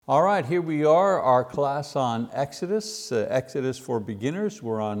All right, here we are, our class on Exodus, Exodus for Beginners.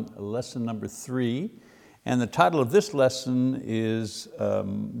 We're on lesson number 3. And the title of this lesson is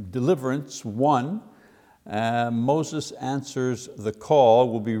Deliverance 1. Moses answers the call.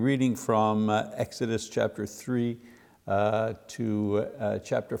 We'll be reading from Exodus chapter 3 to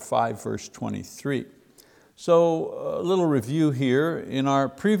chapter 5, verse 23. So a little review here. In our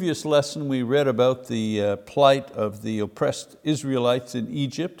previous lesson, we read about the plight of the oppressed Israelites in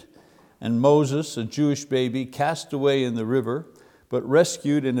Egypt, and Moses, a Jewish baby, cast away in the river, but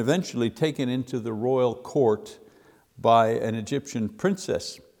rescued and eventually taken into the royal court by an Egyptian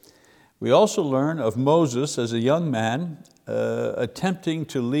princess. We also learn of Moses as a young man attempting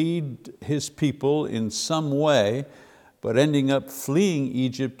to lead his people in some way, but ending up fleeing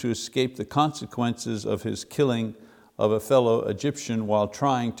Egypt to escape the consequences of his killing of a fellow Egyptian while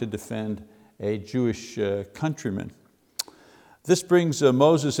trying to defend a Jewish countryman. This brings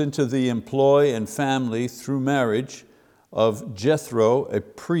Moses into the employ and family through marriage of Jethro, a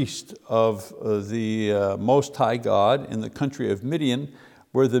priest of the Most High God in the country of Midian,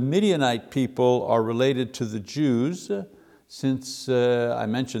 where the Midianite people are related to the Jews. Since I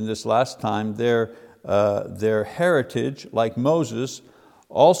mentioned this last time, their heritage, like Moses,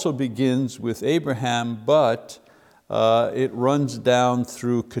 also begins with Abraham, but it runs down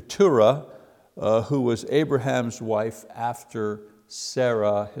through Keturah, who was Abraham's wife after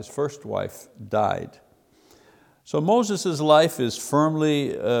Sarah, his first wife, died. So Moses' life is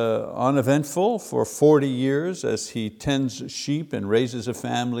firmly uneventful for 40 years as he tends sheep and raises a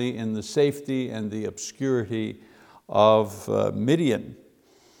family in the safety and the obscurity of Midian.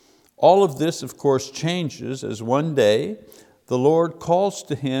 All of this, of course, changes as one day the Lord calls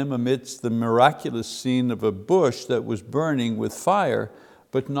to him amidst the miraculous scene of a bush that was burning with fire,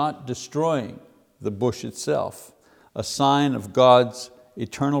 but not destroying the bush itself, a sign of God's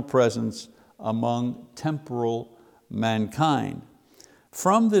eternal presence among temporal mankind.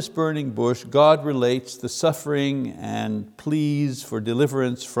 From this burning bush, God relates the suffering and pleas for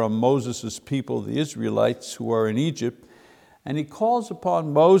deliverance from Moses' people, the Israelites who are in Egypt, and He calls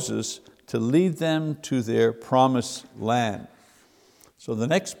upon Moses to lead them to their promised land. So the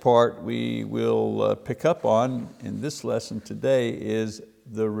next part we will pick up on in this lesson today is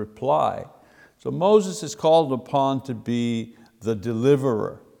the reply. So Moses is called upon to be the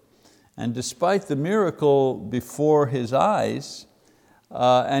deliverer. And despite the miracle before his eyes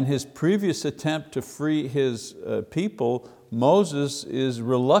and his previous attempt to free his people, Moses is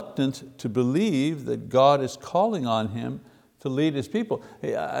reluctant to believe that God is calling on him to lead his people.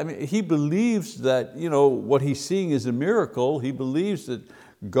 I mean, he believes that what he's seeing is a miracle. He believes that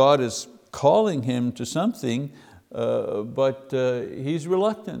God is calling him to something, but he's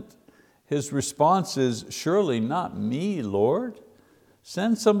reluctant. His response is, "Surely not me, Lord.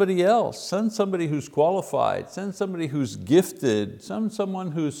 Send somebody else. Send somebody who's qualified. Send somebody who's gifted. Send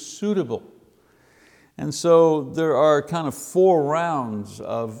someone who's suitable." And so there are kind of 4 rounds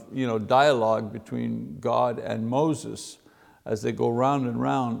of dialogue between God and Moses as they go round and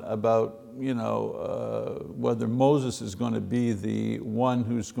round about whether Moses is going to be the one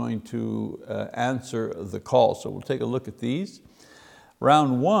who's going to answer the call. So we'll take a look at these.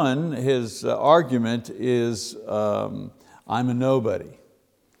 Round 1, his argument is, I'm a nobody.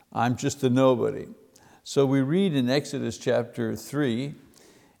 I'm just a nobody. So we read in Exodus chapter 3,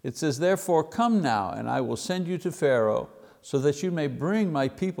 it says, "Therefore come now, and I will send you to Pharaoh, so that you may bring my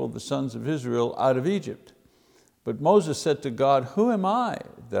people, the sons of Israel, out of Egypt." But Moses said to God, "Who am I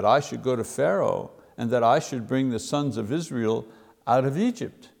that I should go to Pharaoh and that I should bring the sons of Israel out of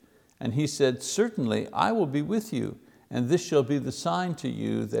Egypt?" And he said, "Certainly I will be with you, and this shall be the sign to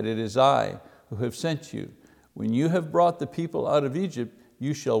you that it is I who have sent you. When you have brought the people out of Egypt,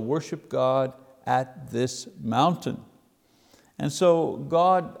 you shall worship God at this mountain." And so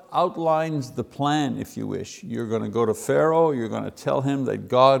God outlines the plan, if you wish. You're going to go to Pharaoh, you're going to tell him that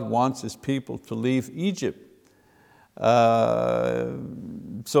God wants his people to leave Egypt.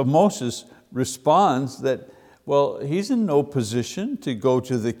 So Moses responds that, well, he's in no position to go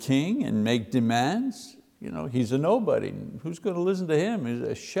to the king and make demands. He's a nobody. Who's going to listen to him? He's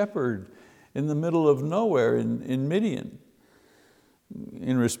a shepherd in the middle of nowhere in Midian.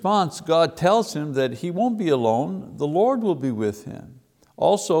 In response, God tells him that he won't be alone. The Lord will be with him.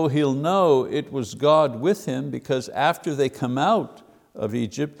 Also, he'll know it was God with him because after they come out of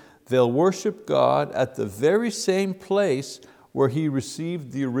Egypt, they'll worship God at the very same place where he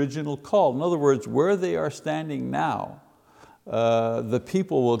received the original call. In other words, where they are standing now, the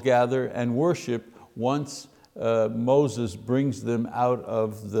people will gather and worship once Moses brings them out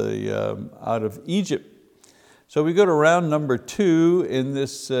of Egypt. So we go to round number 2 in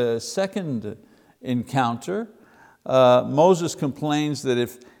this second encounter. Moses complains that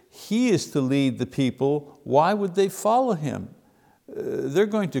if he is to lead the people, why would they follow him? They're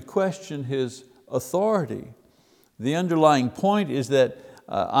going to question his authority. The underlying point is that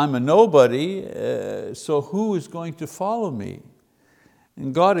I'm a nobody, so who is going to follow me?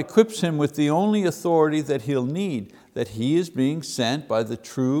 And God equips him with the only authority that he'll need, that he is being sent by the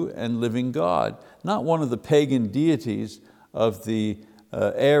true and living God, not one of the pagan deities of the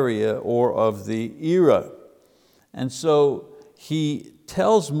area or of the era. And so he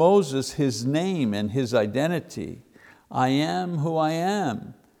tells Moses his name and his identity. I am who I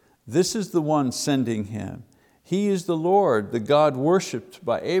am. This is the one sending him. He is the Lord, the God worshipped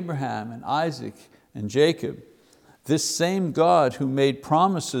by Abraham and Isaac and Jacob. This same God who made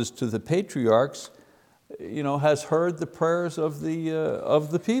promises to the patriarchs has heard the prayers of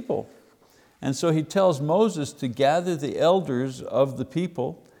the people. And so he tells Moses to gather the elders of the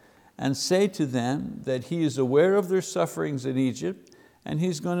people and say to them that he is aware of their sufferings in Egypt and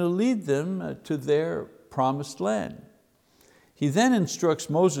he's going to lead them to their promised land. He then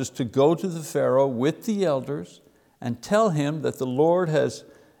instructs Moses to go to the Pharaoh with the elders and tell him that the Lord has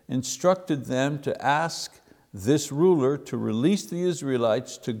instructed them to ask this ruler to release the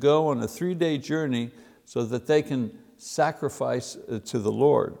Israelites to go on a 3-day journey so that they can sacrifice to the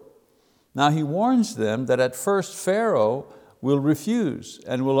Lord. Now he warns them that at first Pharaoh will refuse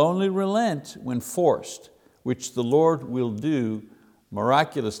and will only relent when forced, which the Lord will do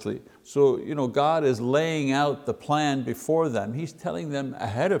miraculously. So God is laying out the plan before them. He's telling them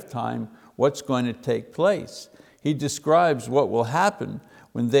ahead of time what's going to take place. He describes what will happen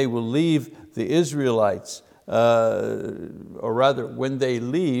when they will leave the Israelites, or rather when they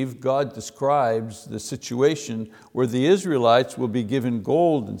leave, God describes the situation where the Israelites will be given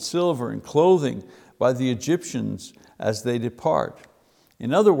gold and silver and clothing by the Egyptians as they depart.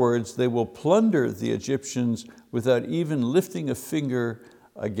 In other words, they will plunder the Egyptians without even lifting a finger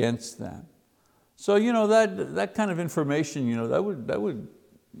against them. So that kind of information, you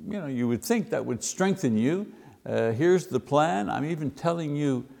would think that would strengthen you. Here's the plan. I'm even telling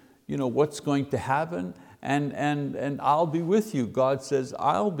you, what's going to happen, and I'll be with you. God says,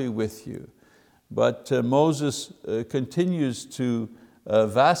 I'll be with you. But Moses continues to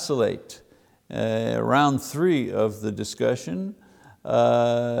vacillate. Round 3 of the discussion,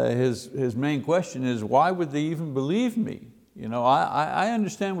 his main question is, why would they even believe me? I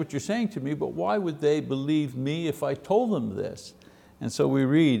understand what you're saying to me, but why would they believe me if I told them this? And so we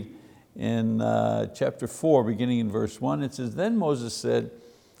read in chapter 4, beginning in verse 1, it says, Then Moses said,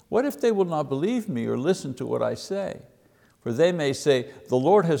 what if they will not believe me or listen to what I say? For they may say, the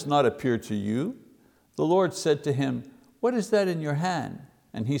Lord has not appeared to you. The Lord said to him, what is that in your hand?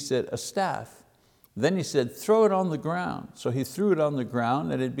 And he said, a staff. Then he said, throw it on the ground. So he threw it on the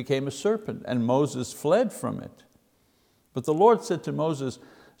ground and it became a serpent, and Moses fled from it. But the Lord said to Moses,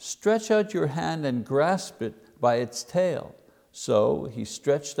 stretch out your hand and grasp it by its tail. So he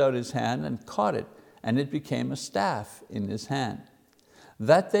stretched out his hand and caught it, and it became a staff in his hand.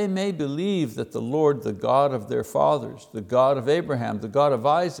 That they may believe that the Lord, the God of their fathers, the God of Abraham, the God of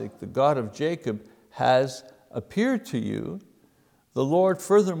Isaac, the God of Jacob, has appeared to you. The Lord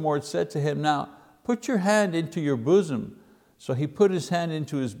furthermore said to him, now put your hand into your bosom. So he put his hand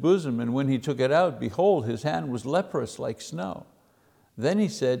into his bosom, and when he took it out, behold, his hand was leprous like snow. Then he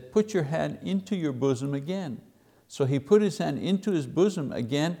said, put your hand into your bosom again. So he put his hand into his bosom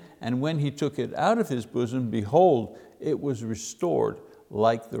again, and when he took it out of his bosom, behold, it was restored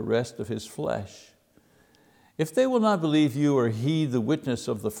like the rest of his flesh. If they will not believe you or heed the witness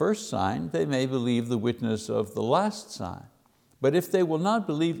of the first sign, they may believe the witness of the last sign. But if they will not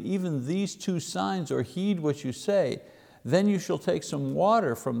believe even these 2 signs or heed what you say, then you shall take some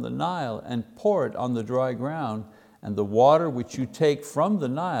water from the Nile and pour it on the dry ground, and the water which you take from the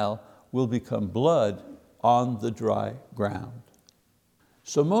Nile will become blood on the dry ground.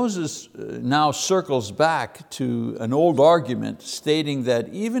 So Moses now circles back to an old argument stating that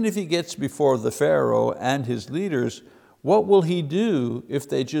even if he gets before the Pharaoh and his leaders, what will he do if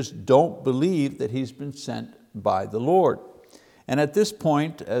they just don't believe that he's been sent by the Lord? And at this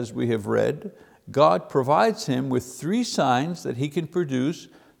point, as we have read, God provides him with 3 signs that he can produce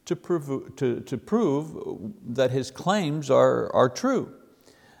to prove that his claims are true.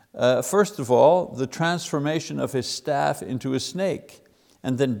 First of all, the transformation of his staff into a snake,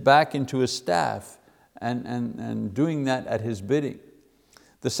 and then back into a staff, and doing that at his bidding.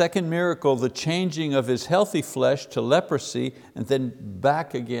 The second miracle, the changing of his healthy flesh to leprosy, and then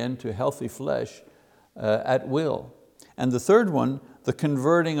back again to healthy flesh at will. And the third one, the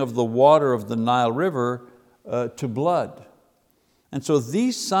converting of the water of the Nile River to blood. And so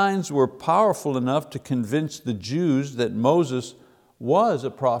these signs were powerful enough to convince the Jews that Moses was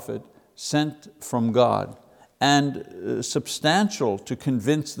a prophet sent from God, and substantial to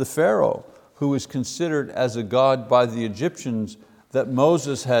convince the Pharaoh, who was considered as a god by the Egyptians, that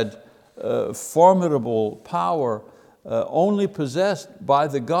Moses had formidable power only possessed by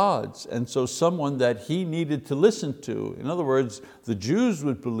the gods, and so someone that he needed to listen to. In other words, the Jews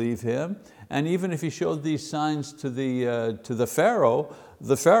would believe him, and even if he showed these signs to the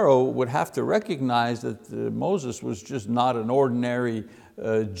Pharaoh would have to recognize that Moses was just not an ordinary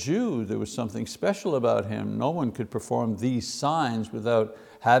Jew. There was something special about him. No one could perform these signs without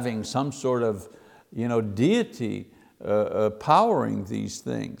having some sort of deity powering these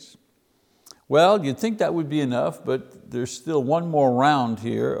things. Well, you'd think that would be enough, but there's still one more round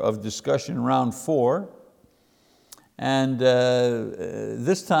here of discussion, round 4. And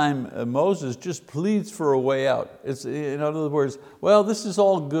this time Moses just pleads for a way out. It's, in other words, well, this is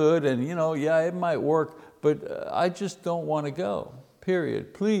all good and yeah, it might work, but I just don't want to go,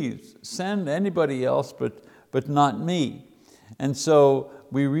 period. Please send anybody else, but not me. And so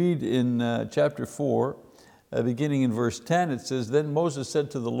we read in chapter 4, beginning in verse 10, it says, "Then Moses said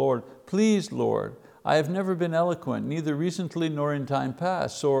to the Lord, 'Please, Lord, I have never been eloquent, neither recently nor in time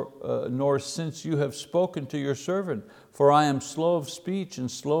past, nor since you have spoken to your servant, for I am slow of speech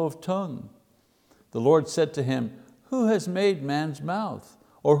and slow of tongue.' The Lord said to him, 'Who has made man's mouth?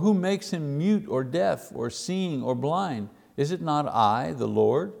 Or who makes him mute or deaf or seeing or blind? Is it not I, the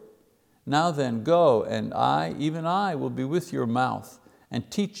Lord? Now then, go, and I, even I, will be with your mouth and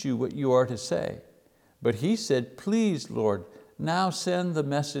teach you what you are to say.' But he said, 'Please, Lord, now send the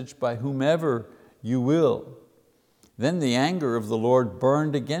message by whomever you will.' Then the anger of the Lord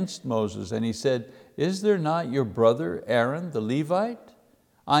burned against Moses, and he said, 'Is there not your brother Aaron the Levite?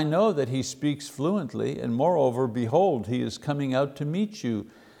 I know that he speaks fluently, and moreover, behold, he is coming out to meet you.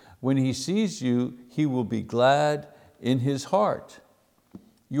 When he sees you, he will be glad in his heart.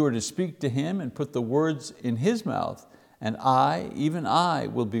 You are to speak to him and put the words in his mouth, and I, even I,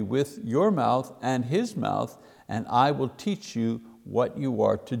 will be with your mouth and his mouth, and I will teach you what you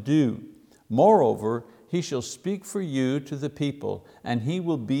are to do. Moreover, he shall speak for you to the people, and he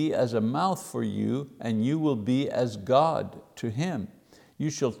will be as a mouth for you, and you will be as God to him. You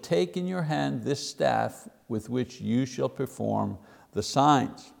shall take in your hand this staff with which you shall perform the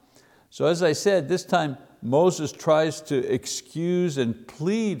signs.'" So as I said, this time Moses tries to excuse and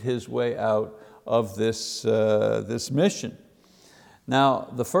plead his way out of this mission. Now,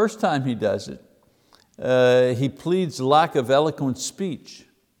 the first time he does it, he pleads lack of eloquent speech.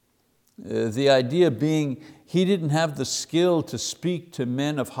 The idea being he didn't have the skill to speak to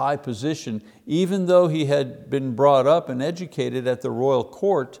men of high position, even though he had been brought up and educated at the royal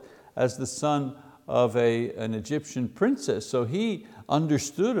court as the son of an Egyptian princess. So he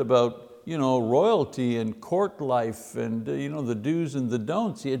understood about royalty and court life and the do's and the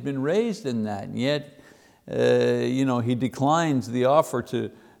don'ts. He had been raised in that, and yet he declines the offer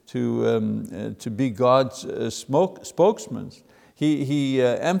to be God's spokesman. He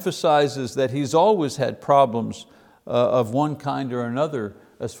emphasizes that he's always had problems of one kind or another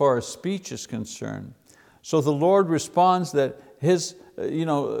as far as speech is concerned. So the Lord responds that He is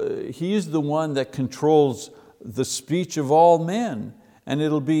the one that controls the speech of all men, and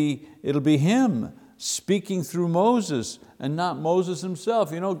it'll be Him speaking through Moses and not Moses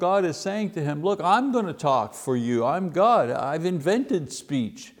himself. God is saying to him, look, I'm going to talk for you. I'm God. I've invented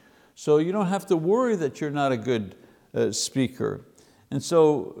speech. So you don't have to worry that you're not a good speaker. And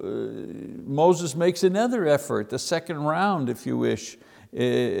so Moses makes another effort, the second round, if you wish,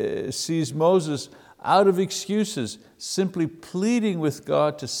 sees Moses out of excuses, simply pleading with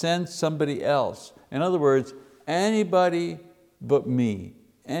God to send somebody else. In other words, anybody but me,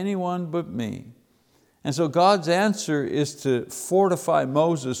 anyone but me. And so God's answer is to fortify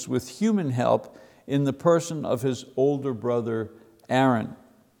Moses with human help in the person of his older brother, Aaron.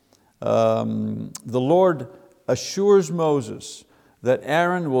 The Lord assures Moses that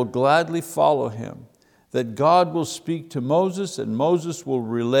Aaron will gladly follow him, that God will speak to Moses and Moses will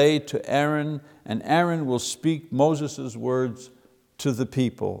relay to Aaron, and Aaron will speak Moses' words to the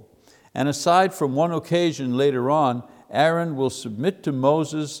people. And aside from one occasion later on, Aaron will submit to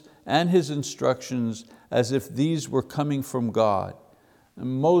Moses and his instructions as if these were coming from God.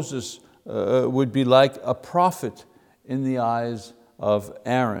 And Moses would be like a prophet in the eyes of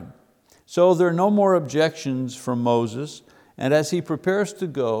Aaron. So there are no more objections from Moses, and as he prepares to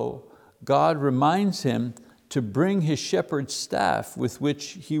go, God reminds him to bring his shepherd's staff with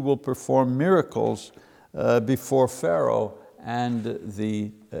which he will perform miracles before Pharaoh and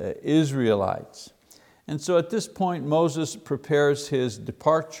the Israelites. And so at this point, Moses prepares his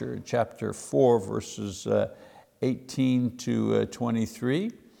departure, chapter 4, verses 18 to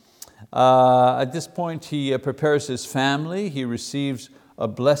 23. At this point, he prepares his family. He receives a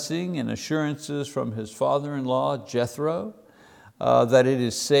blessing and assurances from his father-in-law, Jethro, that it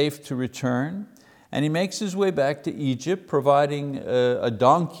is safe to return. And he makes his way back to Egypt, providing a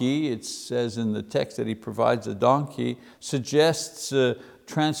donkey. It says in the text that he provides a donkey, suggests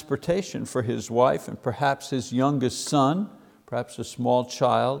transportation for his wife and perhaps his youngest son, perhaps a small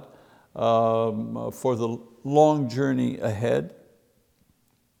child, for the long journey ahead.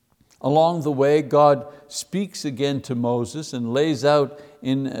 Along the way, God speaks again to Moses and lays out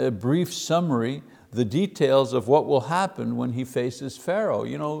in a brief summary the details of what will happen when he faces Pharaoh.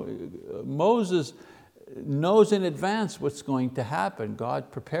 You know, Moses knows in advance what's going to happen. God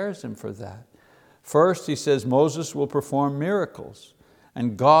prepares him for that. First, he says Moses will perform miracles,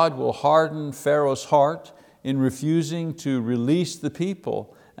 and God will harden Pharaoh's heart in refusing to release the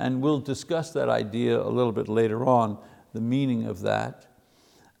people. And we'll discuss that idea a little bit later on, the meaning of that.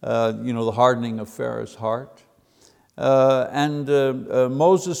 The hardening of Pharaoh's heart.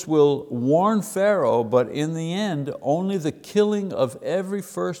 Moses will warn Pharaoh, but in the end, only the killing of every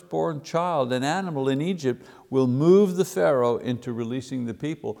firstborn child and animal in Egypt will move the Pharaoh into releasing the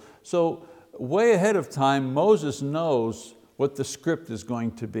people. So way ahead of time, Moses knows what the script is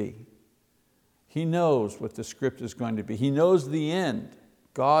going to be. He knows what the script is going to be. He knows the end.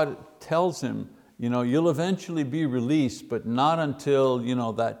 God tells him, you'll eventually be released, but not until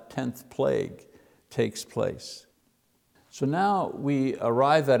that 10th plague takes place. So now we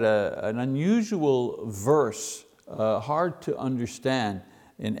arrive at an unusual verse, hard to understand,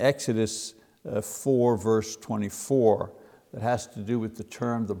 in Exodus 4 verse 24, that has to do with the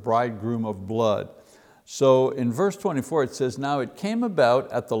term the bridegroom of blood. So in verse 24 it says, "Now it came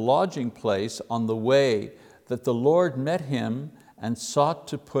about at the lodging place on the way that the Lord met him and sought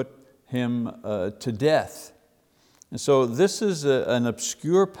to put him to death." And so this is an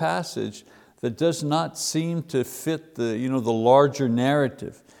obscure passage that does not seem to fit the larger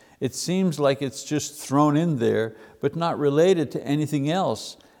narrative. It seems like it's just thrown in there, but not related to anything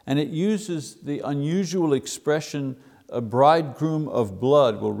else. And it uses the unusual expression, a bridegroom of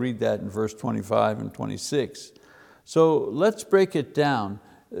blood. We'll read that in verse 25 and 26. So let's break it down.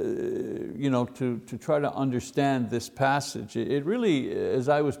 To try to understand this passage. It really, as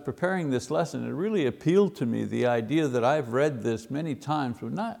I was preparing this lesson, it really appealed to me, the idea that I've read this many times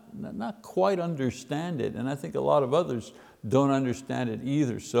but not quite understand it, and I think a lot of others don't understand it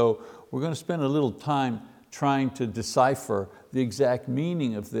either. So we're going to spend a little time trying to decipher the exact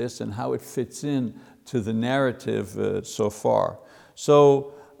meaning of this and how it fits in to the narrative so far.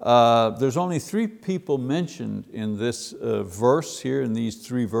 So there's only 3 people mentioned in this verse here, in these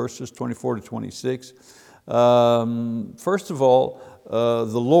 3 verses, 24 to 26. First of all,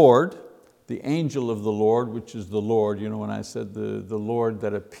 the Lord, the angel of the Lord, which is the Lord, when I said the Lord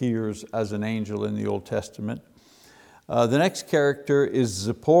that appears as an angel in the Old Testament. The next character is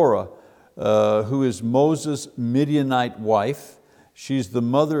Zipporah, who is Moses' Midianite wife. She's the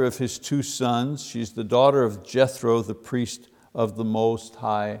mother of his 2 sons. She's the daughter of Jethro, the priest of the Most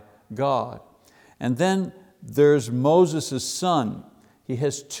High God. And then there's Moses' son. He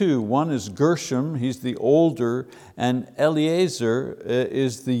has 2. One is Gershom, he's the older, and Eleazar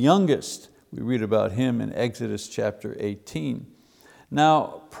is the youngest. We read about him in Exodus chapter 18.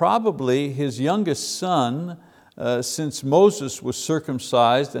 Now, probably his youngest son, since Moses was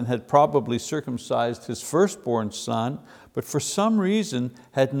circumcised and had probably circumcised his firstborn son, but for some reason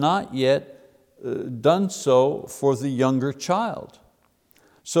had not yet done so for the younger child.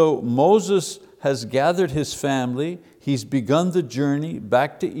 So Moses has gathered his family, he's begun the journey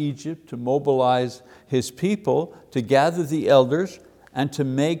back to Egypt to mobilize his people, to gather the elders, and to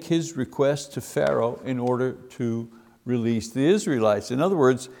make his request to Pharaoh in order to release the Israelites. In other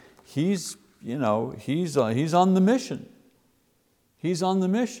words, he's on the mission. He's on the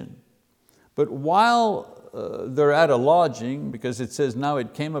mission. But while they're at a lodging, because it says now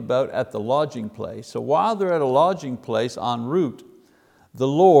it came about at the lodging place. So while they're at a lodging place en route, the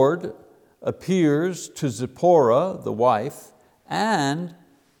Lord appears to Zipporah, the wife, and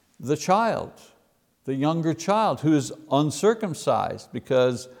the child, the younger child, who is uncircumcised,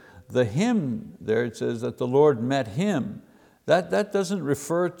 because the him there, it says that the Lord met him. That doesn't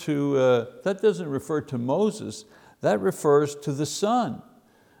refer to Moses, that refers to the son.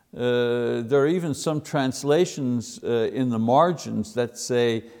 There are even some translations in the margins that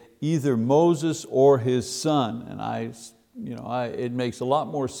say either Moses or his son, and it makes a lot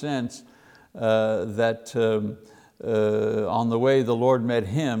more sense that on the way the Lord met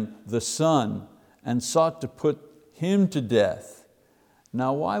him, the son, and sought to put him to death.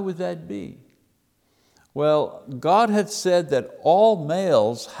 Now why would that be? Well, God had said that all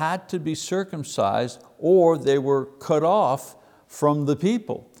males had to be circumcised or they were cut off from the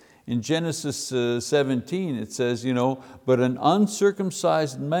people. In Genesis 17 it says, but an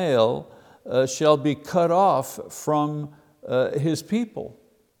uncircumcised male shall be cut off from his people.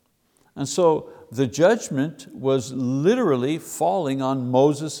 And so the judgment was literally falling on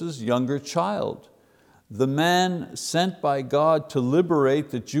Moses' younger child, the man sent by God to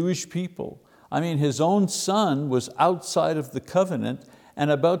liberate the Jewish people. His own son was outside of the covenant and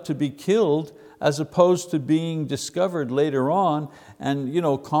about to be killed, as opposed to being discovered later on and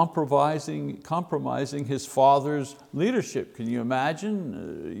compromising his father's leadership. Can you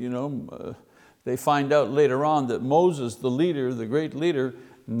imagine? They find out later on that Moses, the leader, the great leader,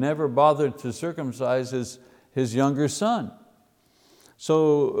 never bothered to circumcise his younger son.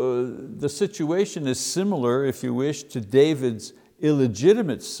 So the situation is similar, if you wish, to David's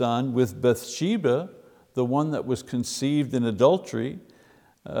illegitimate son with Bathsheba, the one that was conceived in adultery.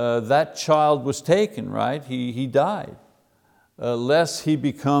 That child was taken, right? He died. Lest he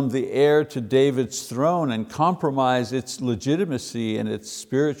become the heir to David's throne and compromise its legitimacy and its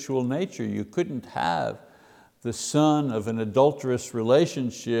spiritual nature. You couldn't have the son of an adulterous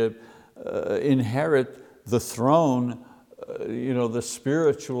relationship inherit the throne, the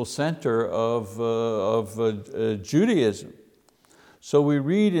spiritual center of Judaism. So we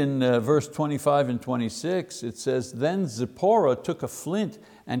read in verse 25 and 26, it says, "Then Zipporah took a flint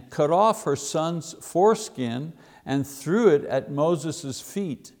and cut off her son's foreskin and threw it at Moses'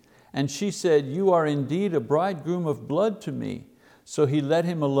 feet. And she said, 'You are indeed a bridegroom of blood to me.' So he let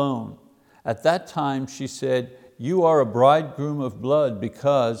him alone. At that time she said, 'You are a bridegroom of blood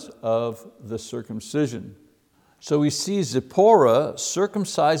because of the circumcision.'" So we see Zipporah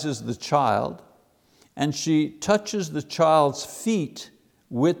circumcises the child, and she touches the child's feet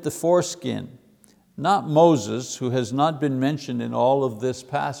with the foreskin. Not Moses, who has not been mentioned in all of this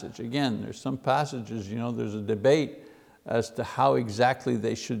passage. Again, there's some passages, there's a debate as to how exactly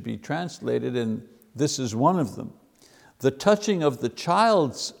they should be translated, and this is one of them. The touching of the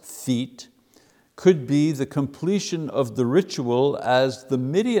child's feet could be the completion of the ritual as the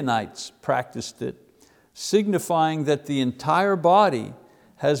Midianites practiced it, signifying that the entire body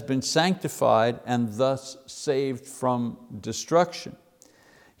has been sanctified and thus saved from destruction.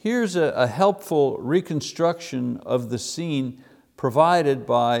 Here's a helpful reconstruction of the scene provided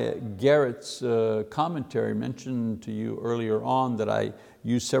by Garrett's commentary. Mentioned to you earlier on that I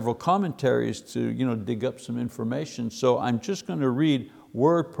used several commentaries to dig up some information. So I'm just going to read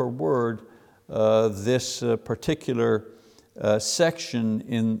word per word this particular section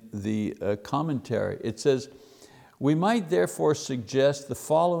in the commentary. It says, "We might therefore suggest the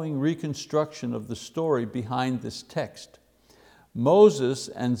following reconstruction of the story behind this text. Moses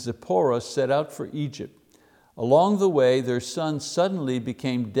and Zipporah set out for Egypt. Along the way, their son suddenly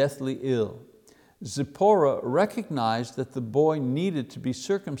became deathly ill. Zipporah recognized that the boy needed to be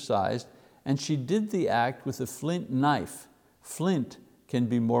circumcised, and she did the act with a flint knife. Flint can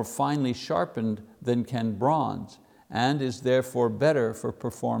be more finely sharpened than can bronze, and is therefore better for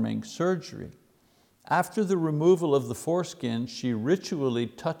performing surgery. After the removal of the foreskin, she ritually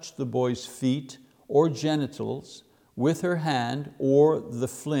touched the boy's feet or genitals with her hand or the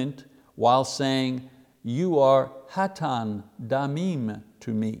flint while saying, 'You are hatan damim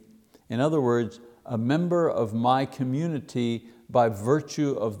to me.' In other words, a member of my community by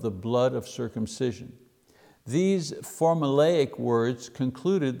virtue of the blood of circumcision. These formulaic words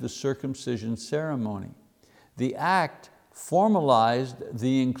concluded the circumcision ceremony. The act formalized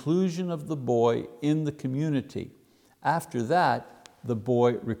the inclusion of the boy in the community. After that, the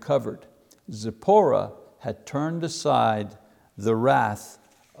boy recovered. Zipporah had turned aside the wrath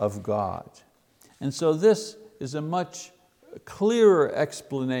of God." And so this is a much clearer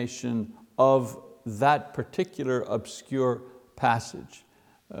explanation of that particular obscure passage.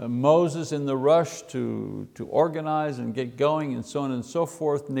 Moses, in the rush to organize and get going and so on and so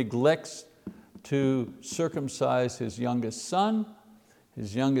forth, neglects to circumcise his youngest son.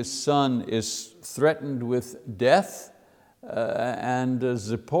 His youngest son is threatened with death, and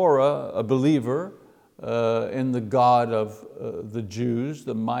Zipporah, a believer in the God of the Jews,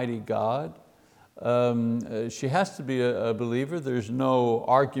 the mighty God, she has to be a believer. There's no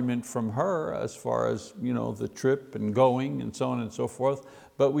argument from her as far as the trip and going and so on and so forth,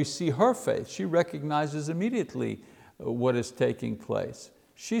 but we see her faith. She recognizes immediately what is taking place.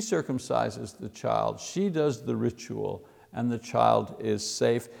 She circumcises the child, she does the ritual, and the child is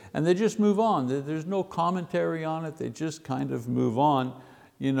safe. And they just move on. There's no commentary on it, they just kind of move on.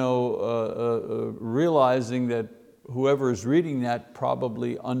 realizing that whoever is reading that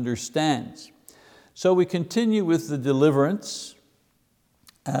probably understands. So we continue with the deliverance,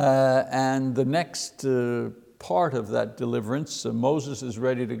 and the next part of that deliverance, Moses is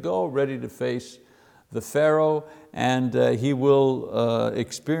ready to go, ready to face the Pharaoh, and he will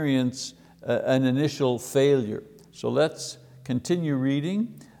experience an initial failure. So let's continue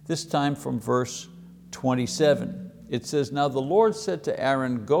reading, this time from verse 27. It says, "Now the Lord said to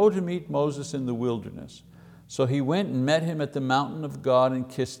Aaron, go to meet Moses in the wilderness. So he went and met him at the mountain of God and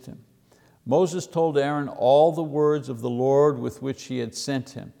kissed him. Moses told Aaron all the words of the Lord with which he had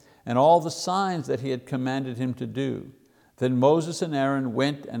sent him, and all the signs that he had commanded him to do. Then Moses and Aaron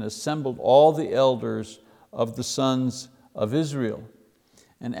went and assembled all the elders of the sons of Israel.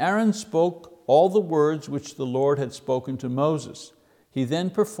 And Aaron spoke all the words which the Lord had spoken to Moses. He then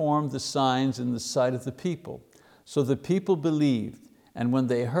performed the signs in the sight of the people. So the people believed, and when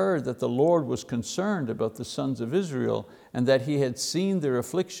they heard that the Lord was concerned about the sons of Israel, and that he had seen their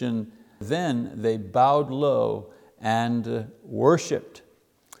affliction, then they bowed low and worshiped."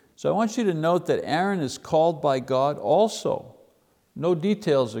 So I want you to note that Aaron is called by God also. No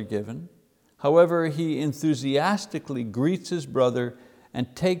details are given. However, he enthusiastically greets his brother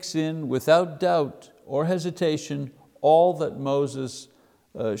and takes in, without doubt or hesitation, all that Moses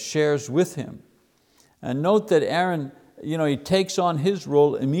shares with him. And note that Aaron, he takes on his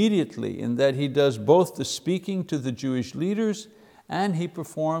role immediately, in that he does both the speaking to the Jewish leaders and he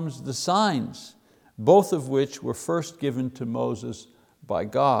performs the signs, both of which were first given to Moses by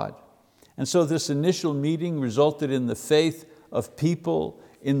God. And so this initial meeting resulted in the faith of people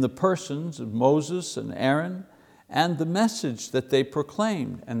in the persons of Moses and Aaron, and the message that they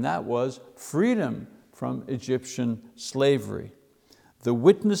proclaimed, and that was freedom from Egyptian slavery. The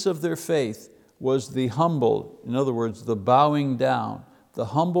witness of their faith was the humble, in other words, the bowing down, the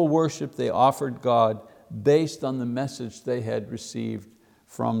humble worship they offered God based on the message they had received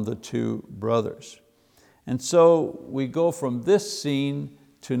from the two brothers. And so we go from this scene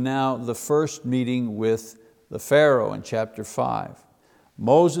to now the first meeting with the Pharaoh in chapter 5.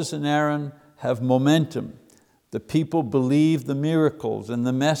 Moses and Aaron have momentum. The people believe the miracles and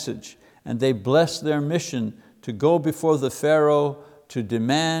the message, and they bless their mission to go before the Pharaoh to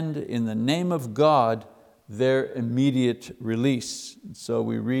demand in the name of God their immediate release. So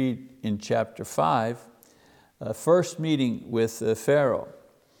we read in chapter 5, first meeting with Pharaoh.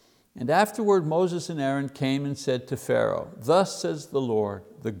 "And afterward Moses and Aaron came and said to Pharaoh, 'Thus says the Lord,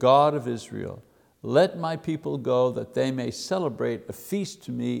 the God of Israel, let my people go that they may celebrate a feast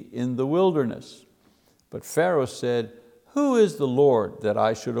to me in the wilderness.' But Pharaoh said, 'Who is the Lord that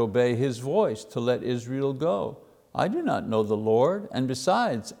I should obey His voice to let Israel go? I do not know the Lord, and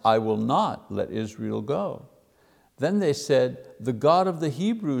besides, I will not let Israel go.' Then they said, 'The God of the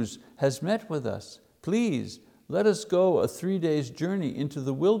Hebrews has met with us. Please, let us go a 3 days' journey into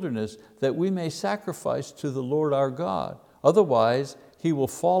the wilderness, that we may sacrifice to the Lord our God. Otherwise, He will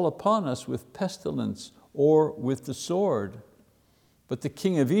fall upon us with pestilence or with the sword.' But the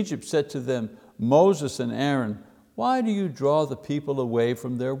king of Egypt said to them, 'Moses and Aaron, why do you draw the people away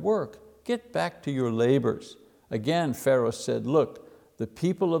from their work? Get back to your labors.' Again Pharaoh said, 'Look, the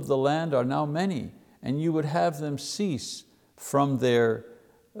people of the land are now many, and you would have them cease from their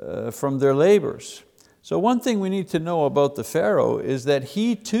labors.'" So one thing we need to know about the Pharaoh is that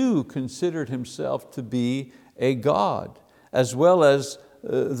he too considered himself to be a god, as well as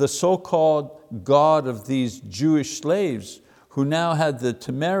the so-called God of these Jewish slaves, who now had the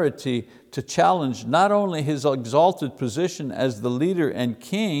temerity to challenge not only his exalted position as the leader and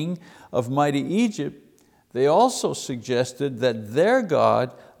king of mighty Egypt, they also suggested that their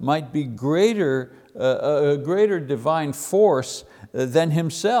God might be a greater divine force than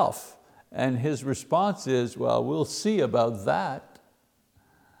himself. And his response is, well, we'll see about that.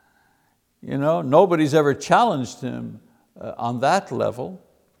 Nobody's ever challenged him on that level.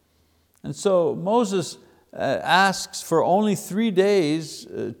 And so Moses asks for only 3 days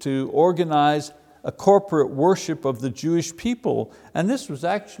to organize a corporate worship of the Jewish people. And this was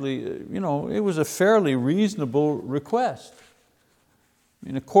actually, it was a fairly reasonable request.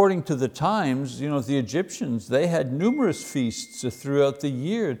 According to the times, the Egyptians, they had numerous feasts throughout the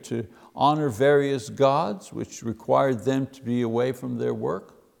year to honor various gods, which required them to be away from their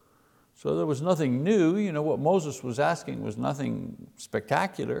work. So there was nothing new. What Moses was asking was nothing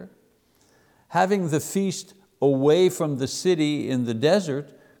spectacular. Having the feast away from the city in the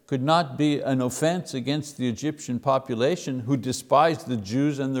desert could not be an offense against the Egyptian population, who despised the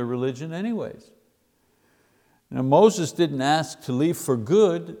Jews and their religion anyways. Moses didn't ask to leave for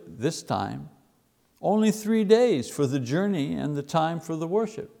good this time. Only 3 days for the journey and the time for the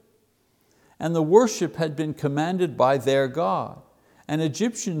worship. And the worship had been commanded by their God. And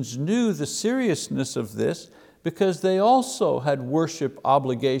Egyptians knew the seriousness of this because they also had worship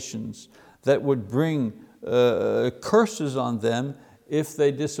obligations that would bring curses on them if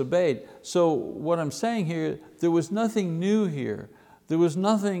they disobeyed. So what I'm saying here, there was nothing new here. There was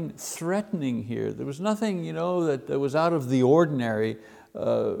nothing threatening here. There was nothing that was out of the ordinary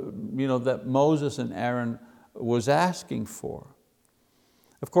that Moses and Aaron was asking for.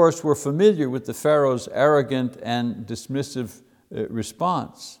 Of course, we're familiar with the Pharaoh's arrogant and dismissive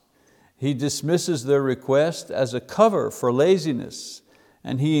response. He dismisses their request as a cover for laziness,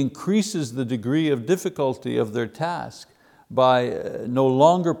 and he increases the degree of difficulty of their task by no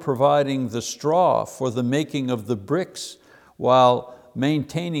longer providing the straw for the making of the bricks while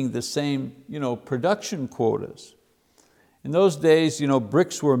maintaining the same production quotas. In those days,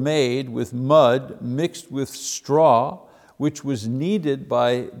 bricks were made with mud mixed with straw, which was kneaded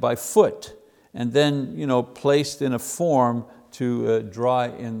by foot and then placed in a form to dry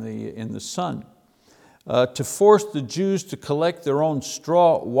in the sun. To force the Jews to collect their own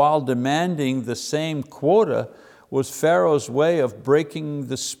straw while demanding the same quota was Pharaoh's way of breaking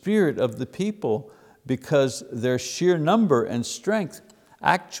the spirit of the people, because their sheer number and strength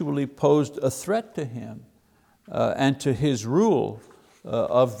actually posed a threat to him and to his rule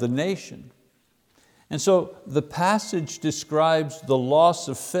of the nation. And so the passage describes the loss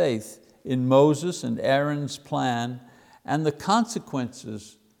of faith in Moses and Aaron's plan and the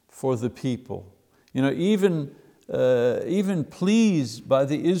consequences for the people. Even pleas by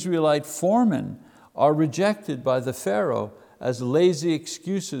the Israelite foremen are rejected by the Pharaoh as lazy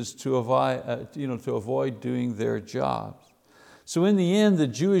excuses to avoid doing their jobs. So in the end, the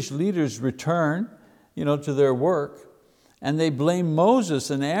Jewish leaders return to their work, and they blame Moses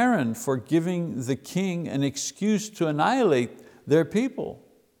and Aaron for giving the king an excuse to annihilate their people.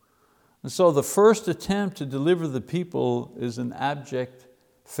 And so the first attempt to deliver the people is an abject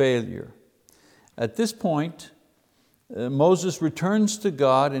failure. At this point, Moses returns to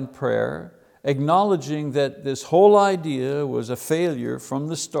God in prayer, acknowledging that this whole idea was a failure from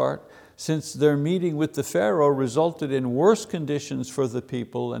the start, since their meeting with the Pharaoh resulted in worse conditions for the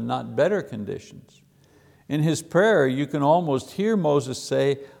people and not better conditions. In his prayer, you can almost hear Moses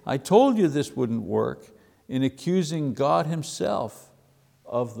say, "I told you this wouldn't work," in accusing God himself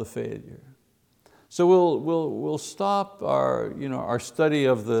of the failure. So we'll stop our study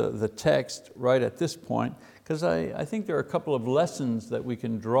of the text right at this point, because I think there are a couple of lessons that we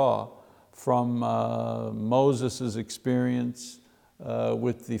can draw from Moses' experience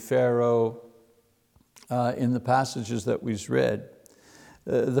with the Pharaoh in the passages that we've read.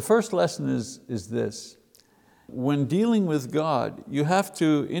 The first lesson is this: when dealing with God, you have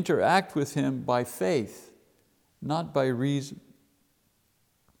to interact with Him by faith, not by reason.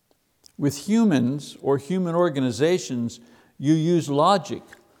 With humans or human organizations, you use logic,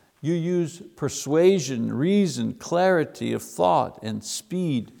 you use persuasion, reason, clarity of thought, and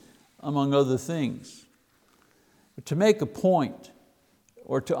speed, among other things. But to make a point,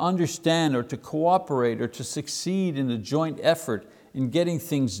 or to understand, or to cooperate, or to succeed in a joint effort in getting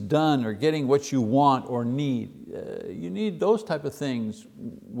things done, or getting what you want or need, you need those type of things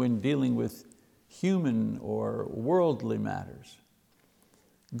when dealing with human or worldly matters.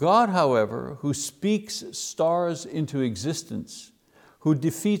 God, however, who speaks stars into existence, who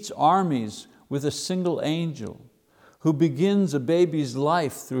defeats armies with a single angel, who begins a baby's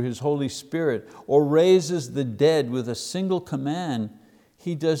life through His Holy Spirit, or raises the dead with a single command,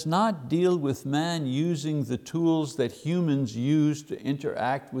 He does not deal with man using the tools that humans use to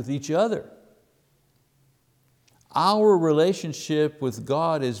interact with each other. Our relationship with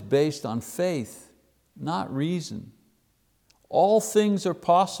God is based on faith, not reason. All things are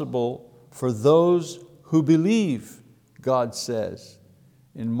possible for those who believe, God says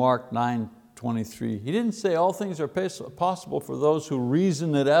in Mark 9:23. He didn't say all things are possible for those who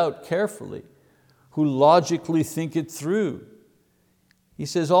reason it out carefully, who logically think it through. He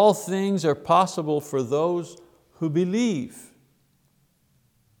says all things are possible for those who believe.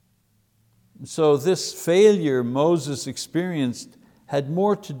 So this failure Moses experienced had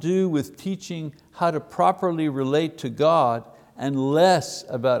more to do with teaching how to properly relate to God and less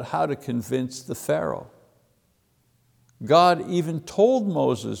about how to convince the Pharaoh. God even told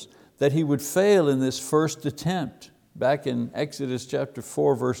Moses that he would fail in this first attempt, back in Exodus chapter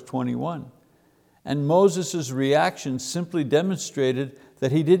 4, verse 21. And Moses' reaction simply demonstrated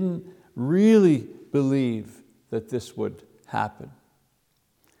that he didn't really believe that this would happen.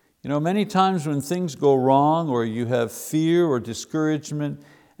 Many times when things go wrong, or you have fear or discouragement,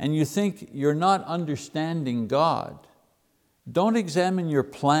 and you think you're not understanding God, don't examine your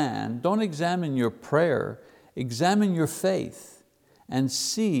plan, don't examine your prayer, examine your faith and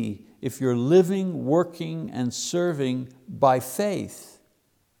see if you're living, working, and serving by faith,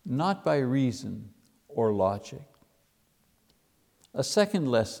 not by reason or logic. A second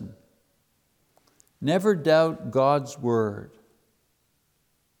lesson, never doubt God's word.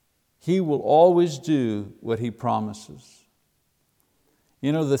 He will always do what He promises.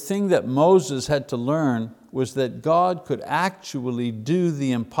 You know, the thing that Moses had to learn was that God could actually do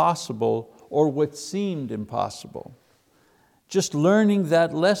the impossible, or what seemed impossible. Just learning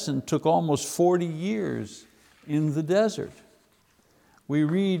that lesson took almost 40 years in the desert. We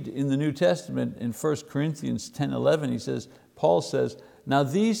read in the New Testament in 1 Corinthians 10:11, Paul says, now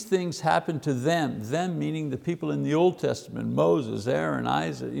these things happened to them meaning the people in the Old Testament, Moses, Aaron,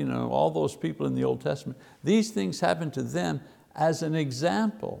 Isaac, all those people in the Old Testament. These things happened to them as an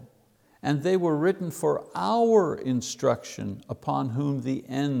example, and they were written for our instruction, upon whom the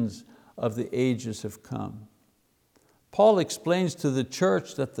ends of the ages have come. Paul explains to the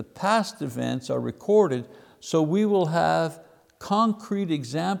church that the past events are recorded so we will have concrete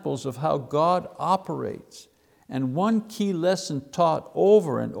examples of how God operates. And one key lesson taught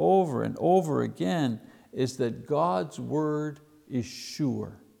over and over and over again is that God's word is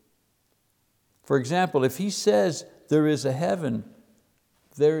sure. For example, if He says there is a heaven,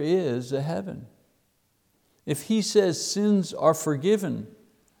 there is a heaven. If He says sins are forgiven,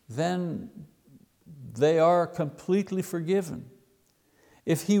 then they are completely forgiven.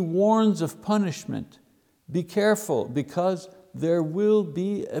 If He warns of punishment, be careful, because there will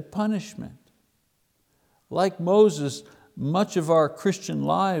be a punishment. Like Moses, much of our Christian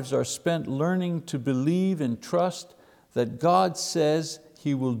lives are spent learning to believe and trust that God says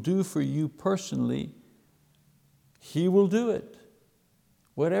He will do for you personally, He will do it.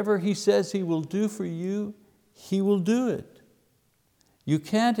 Whatever He says He will do for you, He will do it. You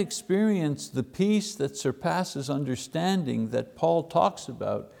can't experience the peace that surpasses understanding that Paul talks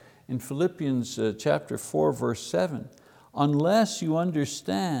about in Philippians chapter 4, verse 7, unless you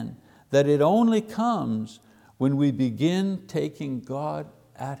understand that it only comes when we begin taking God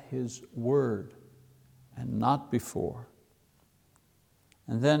at His word and not before.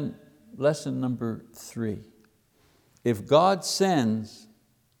 And then lesson number 3, if God sends,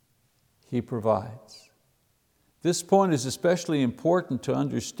 He provides. This point is especially important to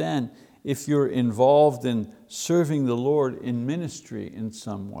understand if you're involved in serving the Lord in ministry in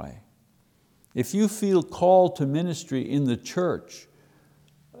some way. If you feel called to ministry in the church,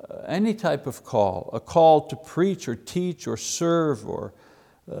 any type of call, a call to preach or teach or serve, or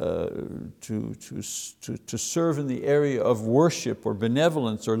to serve in the area of worship or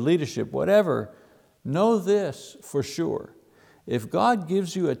benevolence or leadership, whatever, know this for sure. If God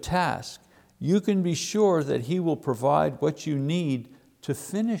gives you a task, you can be sure that He will provide what you need to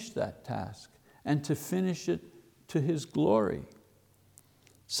finish that task and to finish it to His glory.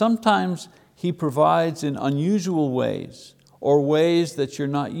 Sometimes He provides in unusual ways, or ways that you're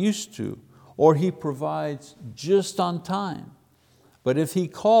not used to, or He provides just on time. But if He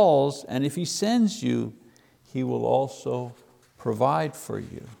calls and if He sends you, He will also provide for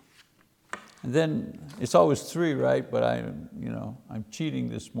you. And then it's always 3, right? But I'm cheating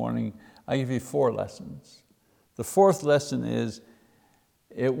this morning. I give you 4 lessons. The 4th lesson is,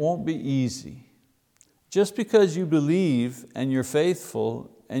 it won't be easy. Just because you believe and you're faithful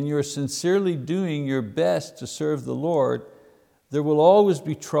and you're sincerely doing your best to serve the Lord, there will always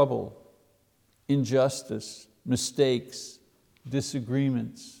be trouble, injustice, mistakes,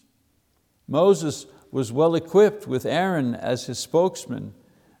 disagreements. Moses was well equipped with Aaron as his spokesman,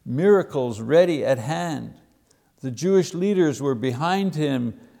 miracles ready at hand. The Jewish leaders were behind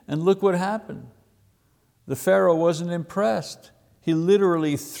him, and look what happened. The Pharaoh wasn't impressed. He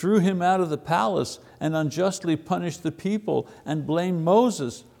literally threw him out of the palace and unjustly punished the people and blamed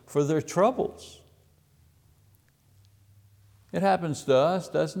Moses for their troubles. It happens to us,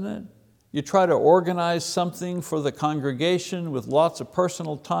 doesn't it? You try to organize something for the congregation with lots of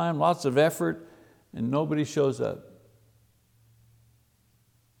personal time, lots of effort, and nobody shows up.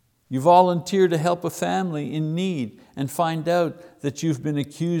 You volunteer to help a family in need and find out that you've been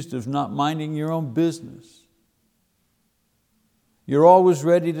accused of not minding your own business. You're always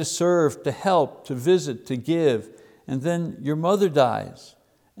ready to serve, to help, to visit, to give, and then your mother dies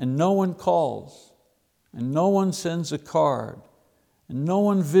and no one calls and no one sends a card and no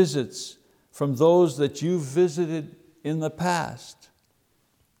one visits from those that you've visited in the past.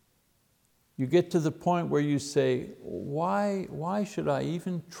 You get to the point where you say, why should I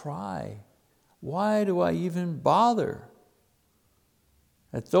even try? Why do I even bother?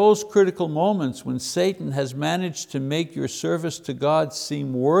 At those critical moments when Satan has managed to make your service to God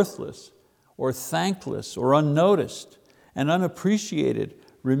seem worthless or thankless or unnoticed and unappreciated,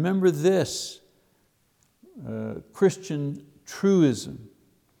 remember this Christian truism.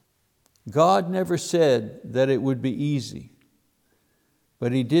 God never said that it would be easy,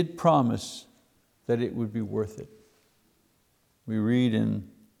 but He did promise that it would be worth it. We read in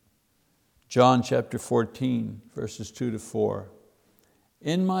John chapter 14, verses 2-4,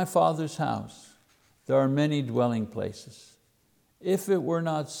 "In my Father's house there are many dwelling places. If it were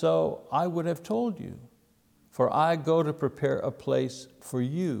not so, I would have told you, for I go to prepare a place for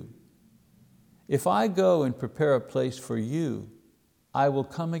you. If I go and prepare a place for you, I will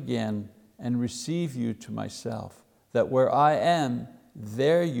come again and receive you to myself, that where I am,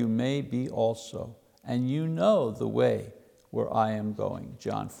 there you may be also, and you know the way where I am going."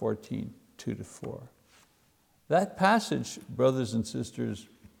 John 14, 2-4. That passage, brothers and sisters,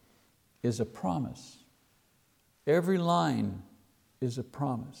 is a promise. Every line is a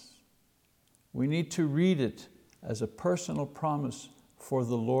promise. We need to read it as a personal promise for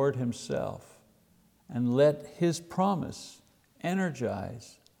the Lord Himself, and let His promise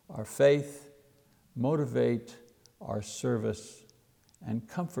energize our faith, motivate our service, and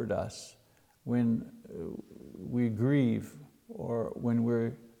comfort us when we grieve or when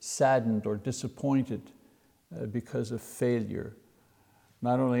we're saddened or disappointed because of failure.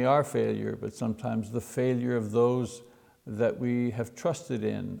 Not only our failure, but sometimes the failure of those that we have trusted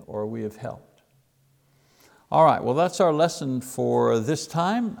in or we have helped. All right, well, that's our lesson for this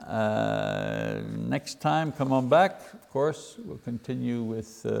time. Next time, come on back. Of course, we'll continue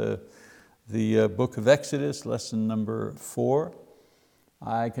with the book of Exodus, lesson number 4.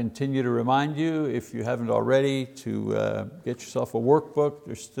 I continue to remind you, if you haven't already, to get yourself a workbook.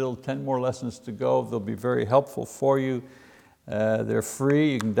 There's still 10 more lessons to go. They'll be very helpful for you. They're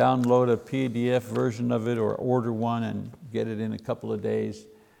free. You can download a PDF version of it or order one and get it in a couple of days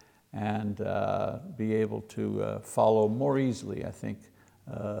and be able to follow more easily, I think,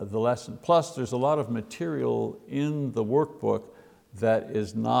 the lesson. Plus, there's a lot of material in the workbook that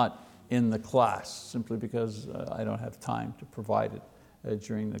is not in the class, simply because I don't have time to provide it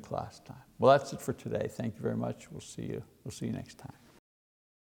during the class time. Well, that's it for today. Thank you very much. We'll see you next time.